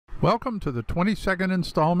Welcome to the 22nd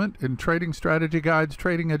installment in Trading Strategy Guide's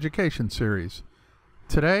Trading Education Series.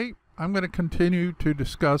 Today, I'm going to continue to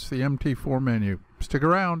discuss the MT4 menu. Stick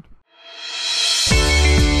around.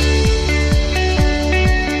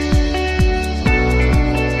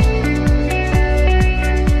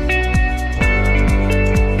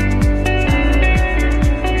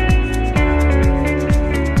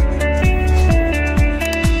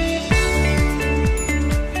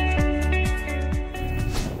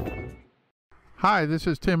 Hi, this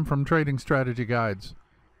is Tim from Trading Strategy Guides.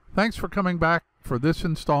 Thanks for coming back for this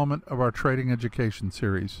installment of our Trading Education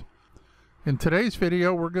Series. In today's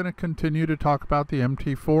video, we're going to continue to talk about the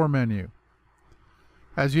MT4 menu.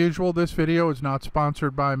 As usual, this video is not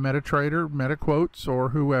sponsored by MetaTrader, MetaQuotes, or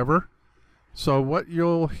whoever, so what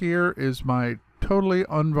you'll hear is my totally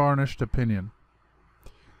unvarnished opinion.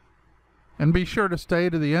 And be sure to stay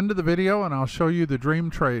to the end of the video and I'll show you the dream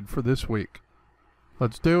trade for this week.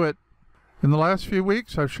 Let's do it. In the last few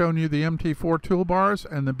weeks, I've shown you the MT4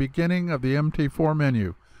 toolbars and the beginning of the MT4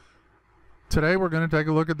 menu. Today, we're going to take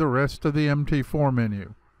a look at the rest of the MT4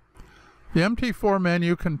 menu. The MT4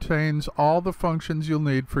 menu contains all the functions you'll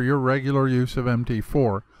need for your regular use of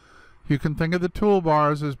MT4. You can think of the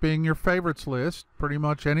toolbars as being your favorites list. Pretty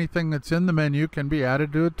much anything that's in the menu can be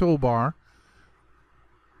added to a toolbar.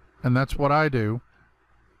 And that's what I do,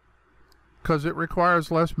 because it requires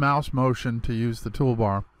less mouse motion to use the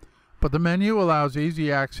toolbar. But the menu allows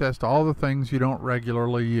easy access to all the things you don't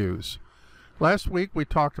regularly use. Last week we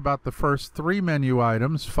talked about the first three menu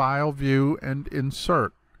items, File, View, and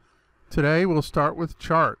Insert. Today we'll start with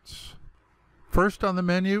Charts. First on the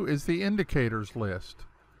menu is the Indicators list.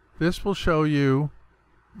 This will show you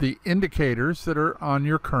the indicators that are on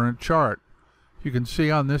your current chart. You can see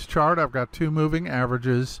on this chart I've got two moving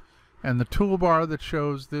averages and the toolbar that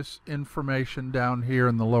shows this information down here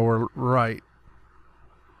in the lower right.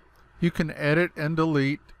 You can edit and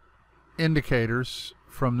delete indicators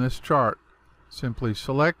from this chart. Simply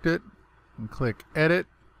select it and click Edit.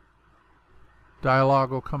 Dialog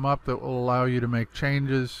will come up that will allow you to make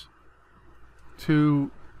changes to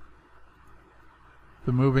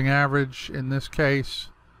the moving average in this case,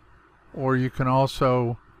 or you can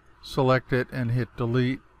also select it and hit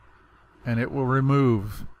Delete and it will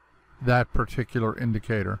remove that particular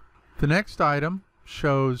indicator. The next item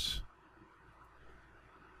shows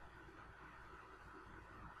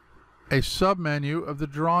a submenu of the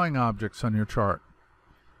drawing objects on your chart.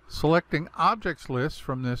 Selecting Objects List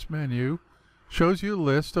from this menu shows you a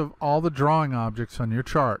list of all the drawing objects on your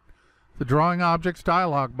chart. The Drawing Objects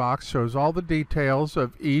dialog box shows all the details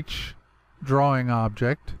of each drawing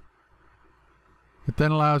object. It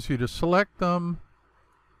then allows you to select them,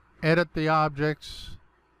 edit the objects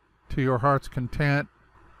to your heart's content,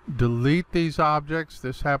 delete these objects.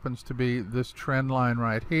 This happens to be this trend line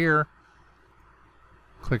right here.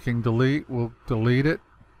 Clicking delete will delete it.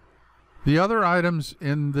 The other items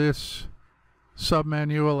in this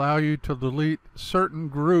submenu allow you to delete certain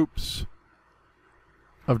groups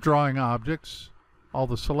of drawing objects, all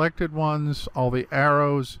the selected ones, all the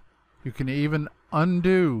arrows. You can even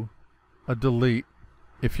undo a delete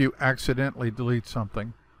if you accidentally delete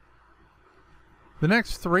something. The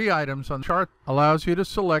next three items on the chart allows you to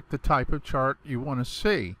select the type of chart you want to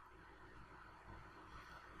see.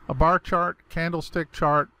 A bar chart, candlestick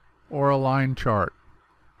chart, or a line chart.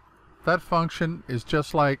 That function is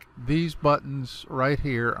just like these buttons right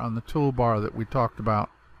here on the toolbar that we talked about.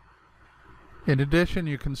 In addition,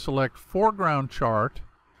 you can select foreground chart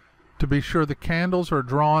to be sure the candles are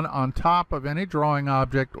drawn on top of any drawing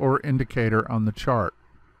object or indicator on the chart.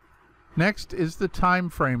 Next is the Time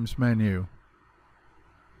Frames menu.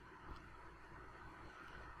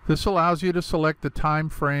 This allows you to select the time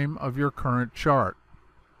frame of your current chart.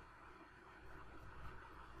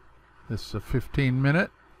 This is a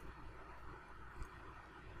 15-minute.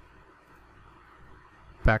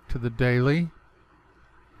 Back to the daily.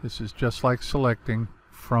 This is just like selecting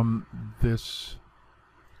from this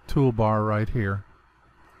toolbar right here.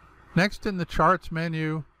 Next in the Charts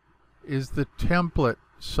menu is the Template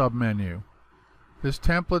submenu. This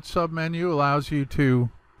Template submenu allows you to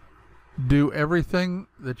do everything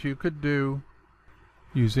that you could do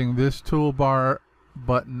using this toolbar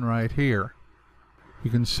button right here. You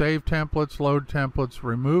can save templates, load templates,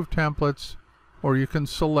 remove templates, or you can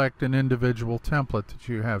select an individual template that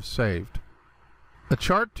you have saved. A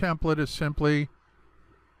chart template is simply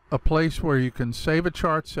a place where you can save a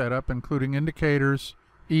chart setup, including indicators,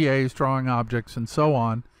 EAs, drawing objects, and so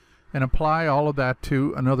on, and apply all of that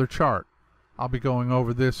to another chart. I'll be going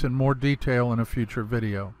over this in more detail in a future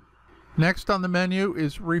video. Next on the menu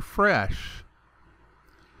is Refresh.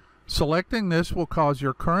 Selecting this will cause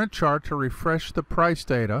your current chart to refresh the price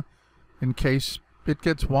data in case it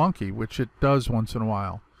gets wonky, which it does once in a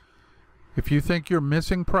while. If you think you're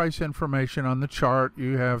missing price information on the chart,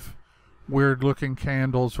 you have weird looking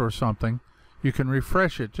candles or something, you can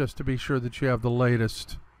refresh it just to be sure that you have the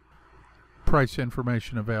latest price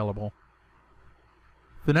information available.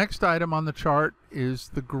 The next item on the chart is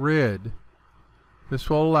the grid. This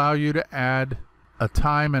will allow you to add a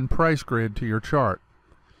time and price grid to your chart.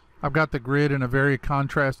 I've got the grid in a very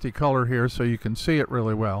contrasty color here so you can see it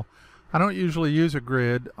really well. I don't usually use a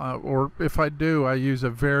grid, or if I do, I use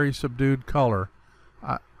a very subdued color.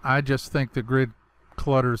 I just think the grid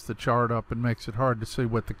clutters the chart up and makes it hard to see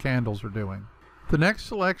what the candles are doing. The next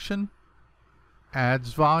selection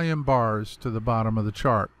adds volume bars to the bottom of the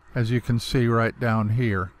chart, as you can see right down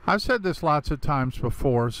here. I've said this lots of times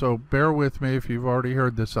before, so bear with me if you've already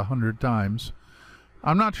heard this 100 times.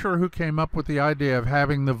 I'm not sure who came up with the idea of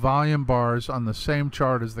having the volume bars on the same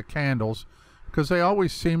chart as the candles, because they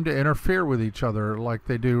always seem to interfere with each other like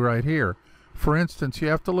they do right here. For instance, you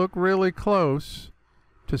have to look really close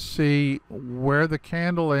to see where the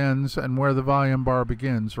candle ends and where the volume bar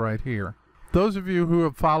begins right here. Those of you who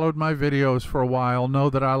have followed my videos for a while know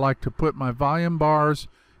that I like to put my volume bars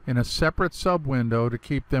in a separate sub-window to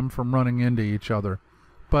keep them from running into each other.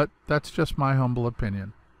 But that's just my humble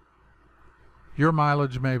opinion. Your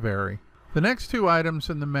mileage may vary. The next two items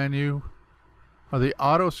in the menu are the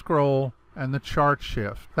auto scroll and the chart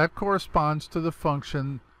shift. That corresponds to the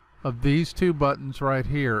function of these two buttons right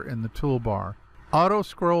here in the toolbar. Auto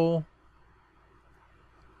scroll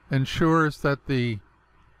ensures that the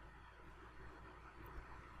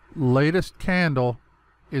latest candle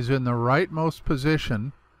is in the rightmost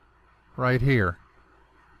position right here.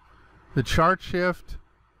 The chart shift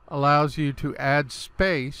allows you to add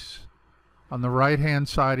space on the right hand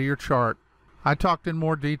side of your chart. I talked in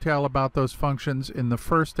more detail about those functions in the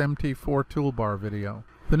first MT4 toolbar video.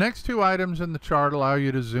 The next two items in the chart allow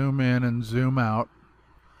you to zoom in and zoom out.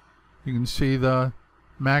 You can see the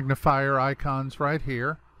magnifier icons right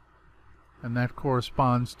here, and that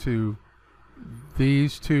corresponds to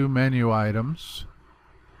these two menu items.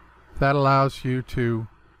 That allows you to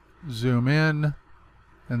zoom in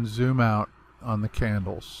and zoom out on the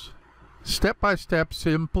candles. Step by step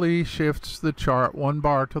simply shifts the chart one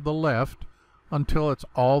bar to the left until it's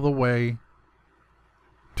all the way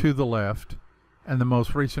to the left and the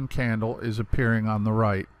most recent candle is appearing on the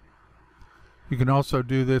right. You can also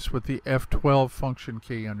do this with the F12 function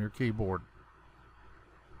key on your keyboard.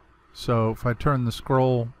 So if I turn the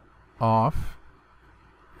scroll off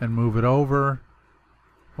and move it over,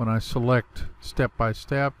 when I select step by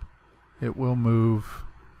step, it will move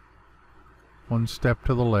one step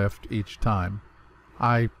to the left each time.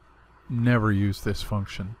 I never use this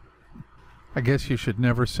function. I guess you should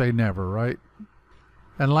never say never, right?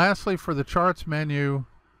 And lastly, for the charts menu,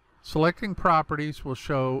 selecting properties will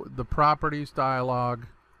show the properties dialog,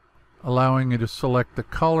 allowing you to select the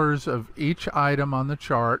colors of each item on the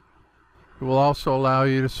chart. It will also allow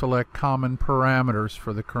you to select common parameters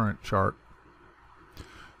for the current chart.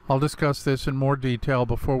 I'll discuss this in more detail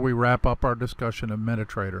before we wrap up our discussion of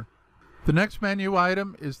MetaTrader. The next menu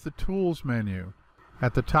item is the Tools menu.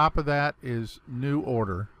 At the top of that is New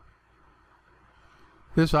Order.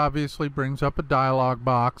 This obviously brings up a dialog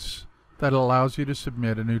box that allows you to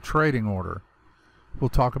submit a new trading order. We'll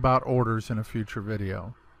talk about orders in a future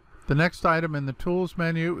video. The next item in the Tools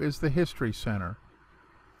menu is the History Center.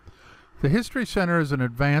 The History Center is an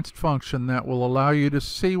advanced function that will allow you to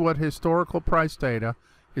see what historical price data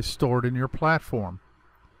is stored in your platform.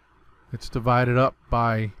 It's divided up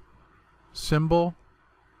by symbol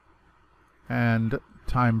and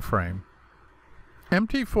time frame.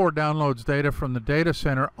 MT4 downloads data from the data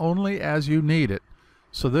center only as you need it,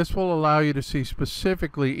 so this will allow you to see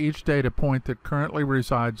specifically each data point that currently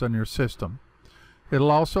resides on your system.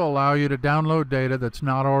 It'll also allow you to download data that's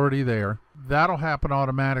not already there. That'll happen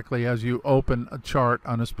automatically as you open a chart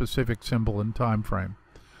on a specific symbol and time frame.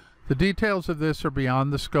 The details of this are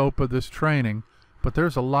beyond the scope of this training, but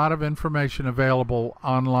there's a lot of information available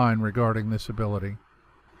online regarding this ability.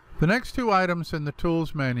 The next two items in the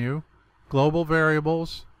Tools menu, Global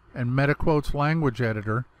Variables and MetaQuotes Language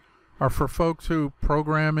Editor, are for folks who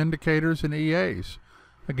program indicators and EAs.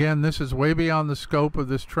 Again, this is way beyond the scope of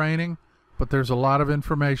this training, but there's a lot of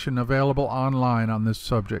information available online on this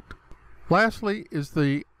subject. Lastly is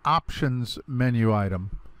the Options menu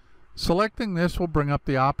item. Selecting this will bring up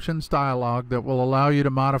the Options dialog that will allow you to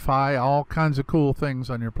modify all kinds of cool things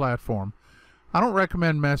on your platform. I don't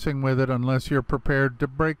recommend messing with it unless you're prepared to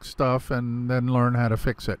break stuff and then learn how to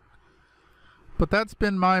fix it. But that's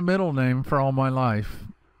been my middle name for all my life.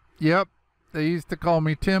 Yep, they used to call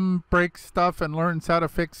me Tim Breaks Stuff and Learns How to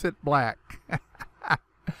Fix It Black.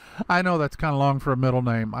 I know that's kind of long for a middle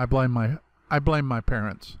name. I blame my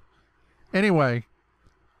parents. Anyway,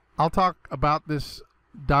 I'll talk about this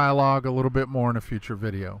dialog a little bit more in a future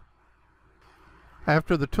video.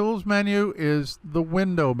 After the Tools menu is the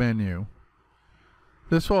Window menu.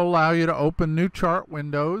 This will allow you to open new chart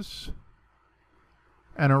windows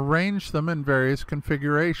and arrange them in various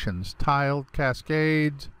configurations: tiled,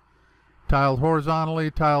 cascades, tiled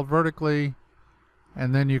horizontally, tiled vertically,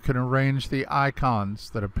 and then you can arrange the icons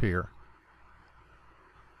that appear.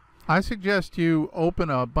 I suggest you open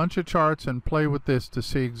a bunch of charts and play with this to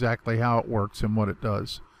see exactly how it works and what it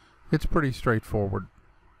does. It's pretty straightforward.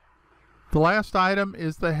 The last item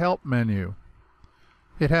is the Help menu.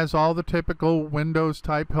 It has all the typical Windows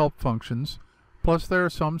type help functions, plus there are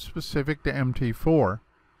some specific to MT4,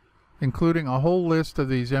 including a whole list of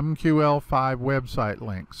these MQL5 website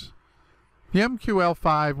links. The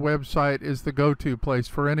MQL5 website is the go-to place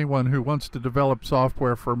for anyone who wants to develop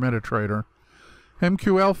software for MetaTrader.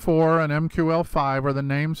 MQL4 and MQL5 are the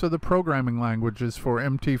names of the programming languages for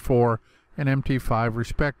MT4 and MT5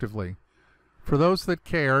 respectively. For those that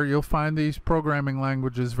care, you'll find these programming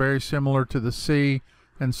languages very similar to the C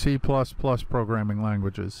and C++ programming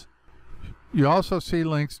languages. You also see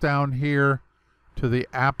links down here to the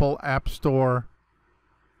Apple App Store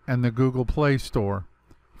and the Google Play Store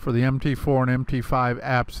for the MT4 and MT5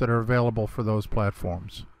 apps that are available for those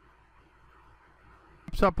platforms.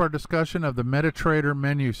 Wraps up our discussion of the MetaTrader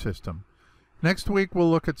menu system. Next week we'll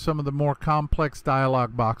look at some of the more complex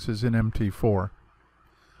dialog boxes in MT4.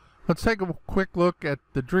 Let's take a quick look at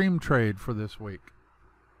the Dream Trade for this week.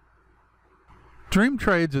 Dream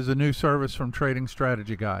Trades is a new service from Trading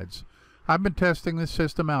Strategy Guides. I've been testing this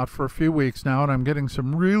system out for a few weeks now, and I'm getting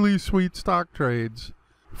some really sweet stock trades.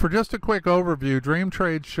 For just a quick overview, Dream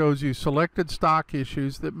Trades shows you selected stock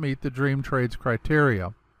issues that meet the Dream Trades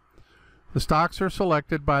criteria. The stocks are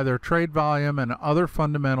selected by their trade volume and other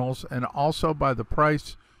fundamentals, and also by the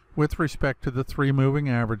price with respect to the three moving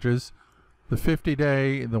averages, the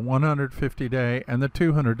 50-day, the 150-day, and the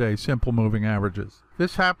 200-day simple moving averages.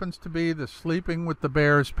 This happens to be the Sleeping with the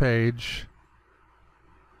Bears page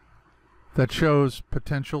that shows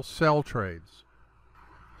potential sell trades.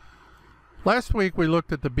 Last week we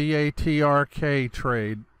looked at the BATRK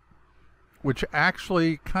trade, which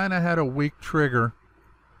actually kind of had a weak trigger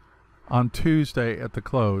on Tuesday at the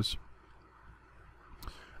close.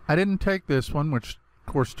 I didn't take this one, which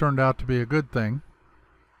of course turned out to be a good thing.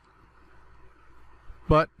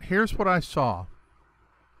 But here's what I saw.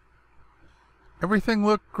 Everything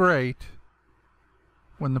looked great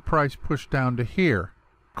when the price pushed down to here.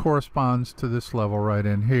 Corresponds to this level right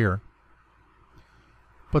in here.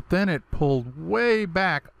 But then it pulled way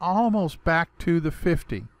back, almost back to the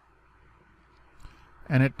 50.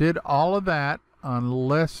 And it did all of that on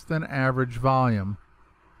less than average volume.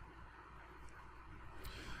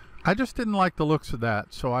 I just didn't like the looks of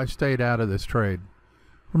that, so I stayed out of this trade.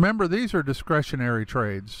 Remember, these are discretionary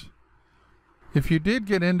trades. If you did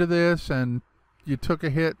get into this and you took a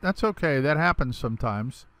hit, that's okay. That happens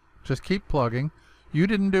sometimes. Just keep plugging. You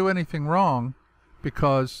didn't do anything wrong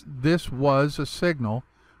because this was a signal.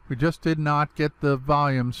 We just did not get the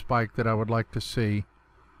volume spike that I would like to see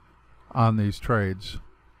on these trades.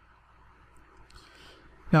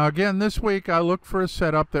 Now again, this week I looked for a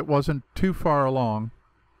setup that wasn't too far along.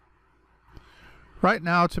 Right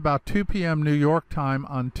now it's about 2 p.m. New York time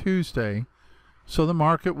on Tuesday, so the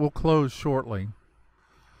market will close shortly.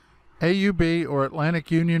 AUB, or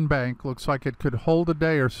Atlantic Union Bank, looks like it could hold a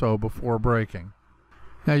day or so before breaking.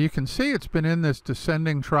 Now you can see it's been in this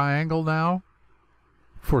descending triangle now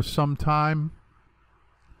for some time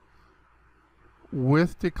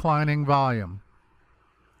with declining volume.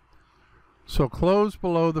 So close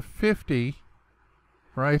below the 50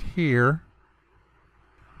 right here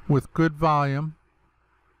with good volume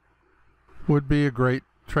would be a great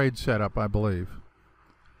trade setup, I believe.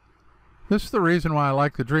 This is the reason why I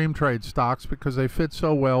like the Dream Trade stocks, because they fit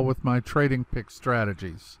so well with my trading pick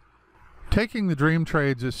strategies. Taking the Dream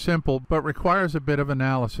Trades is simple but requires a bit of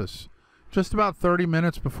analysis. Just about 30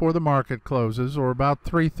 minutes before the market closes, or about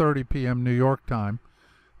 3:30 p.m. New York time,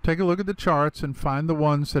 take a look at the charts and find the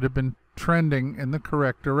ones that have been trending in the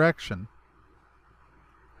correct direction.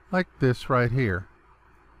 Like this right here.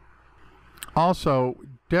 Also,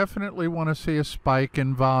 definitely want to see a spike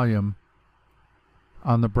in volume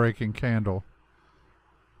on the breaking candle.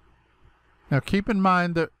 Now keep in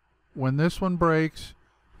mind that when this one breaks,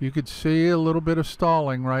 you could see a little bit of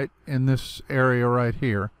stalling right in this area right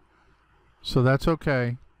here. So that's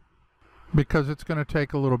okay, because it's going to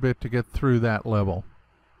take a little bit to get through that level.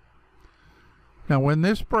 Now when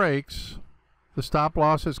this breaks, the stop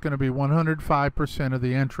loss is going to be 105% of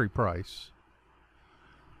the entry price.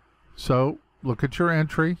 So look at your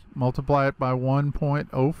entry, multiply it by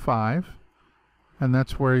 1.05, and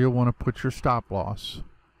that's where you'll want to put your stop loss.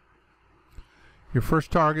 Your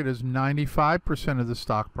first target is 95% of the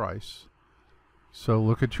stock price. So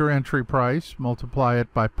look at your entry price, multiply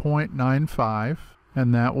it by 0.95,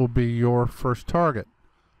 and that will be your first target.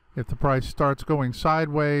 If the price starts going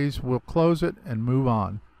sideways, we'll close it and move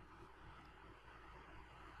on.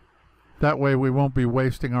 That way we won't be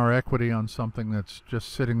wasting our equity on something that's just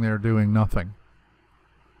sitting there doing nothing.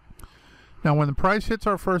 Now when the price hits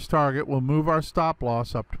our first target, we'll move our stop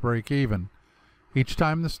loss up to break even. Each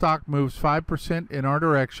time the stock moves 5% in our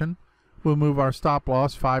direction, we'll move our stop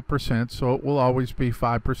loss 5%, so it will always be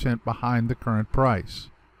 5% behind the current price.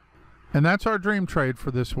 And that's our dream trade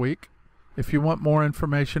for this week. If you want more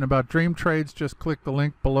information about dream trades, just click the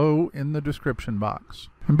link below in the description box.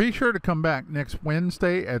 And be sure to come back next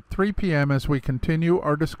Wednesday at 3 p.m. as we continue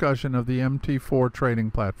our discussion of the MT4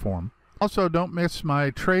 trading platform. Also, don't miss my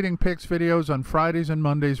Trading Picks videos on Fridays and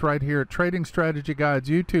Mondays right here at Trading Strategy Guide's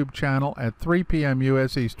YouTube channel at 3 p.m.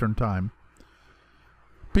 U.S. Eastern Time.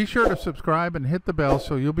 Be sure to subscribe and hit the bell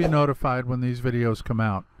so you'll be notified when these videos come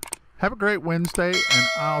out. Have a great Wednesday, and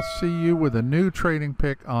I'll see you with a new trading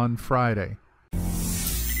pick on Friday.